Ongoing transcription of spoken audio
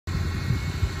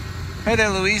Hey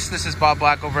there, Luis. This is Bob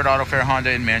Black over at Auto Fair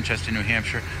Honda in Manchester, New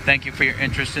Hampshire. Thank you for your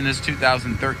interest in this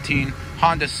 2013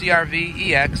 Honda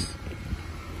CR-V EX.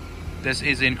 This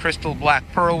is in crystal black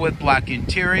pearl with black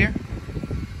interior.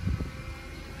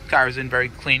 Car is in very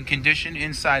clean condition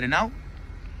inside and out.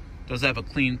 Does have a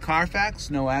clean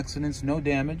Carfax, no accidents, no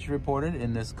damage reported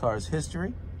in this car's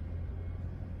history.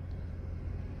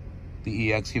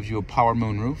 The EX gives you a power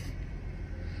moonroof,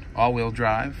 all-wheel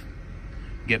drive,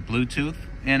 get Bluetooth,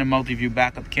 and a multi-view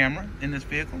backup camera in this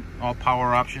vehicle. All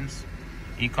power options,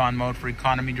 Econ mode for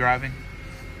economy driving,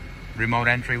 remote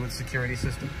entry with security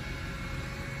system,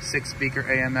 6-speaker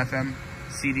AM/FM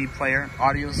CD player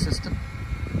audio system.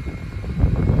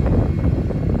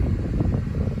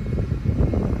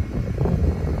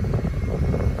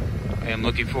 I am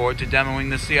looking forward to demoing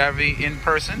the CR-V in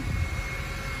person.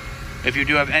 If you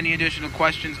do have any additional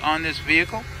questions on this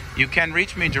vehicle, you can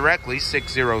reach me directly,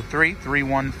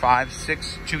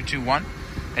 603-315-6221.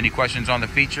 Any questions on the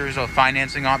features or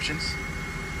financing options?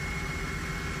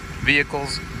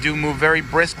 Vehicles do move very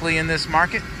briskly in this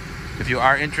market. If you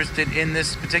are interested in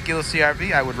this particular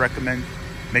CR-V, I would recommend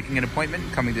making an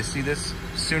appointment, coming to see this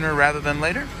sooner rather than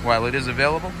later, while it is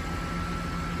available.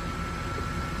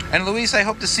 And Luis, I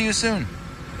hope to see you soon.